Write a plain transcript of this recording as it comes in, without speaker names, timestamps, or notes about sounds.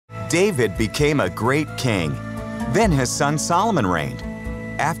David became a great king. Then his son Solomon reigned.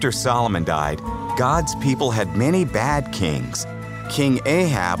 After Solomon died, God's people had many bad kings. King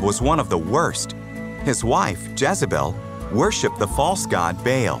Ahab was one of the worst. His wife, Jezebel, worshipped the false god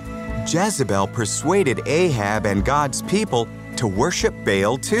Baal. Jezebel persuaded Ahab and God's people to worship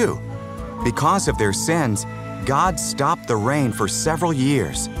Baal too. Because of their sins, God stopped the rain for several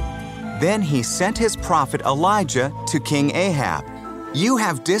years. Then he sent his prophet Elijah to King Ahab. "You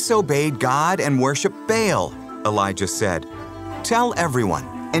have disobeyed God and worshiped Baal," Elijah said. "Tell everyone,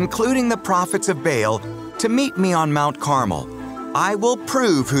 including the prophets of Baal, to meet me on Mount Carmel. I will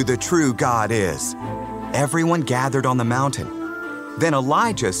prove who the true God is." Everyone gathered on the mountain. Then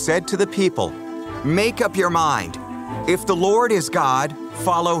Elijah said to the people, "Make up your mind. If the Lord is God,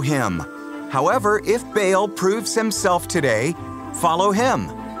 follow him. However, if Baal proves himself today, follow him.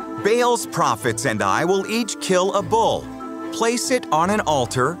 Baal's prophets and I will each kill a bull, place it on an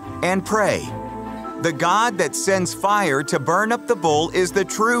altar, and pray. The God that sends fire to burn up the bull is the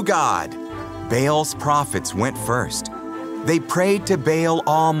true God." Baal's prophets went first. They prayed to Baal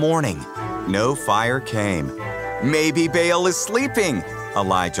all morning. No fire came. "Maybe Baal is sleeping,"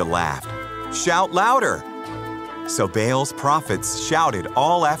 Elijah laughed. "Shout louder." So Baal's prophets shouted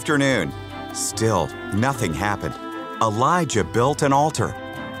all afternoon. Still, nothing happened. Elijah built an altar.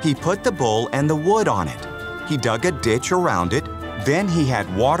 He put the bull and the wood on it. He dug a ditch around it. Then he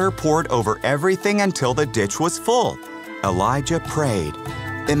had water poured over everything until the ditch was full. Elijah prayed.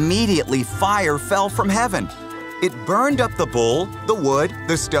 Immediately fire fell from heaven. It burned up the bull, the wood,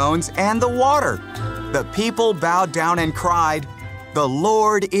 the stones, and the water. The people bowed down and cried, "The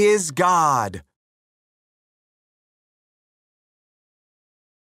Lord is God."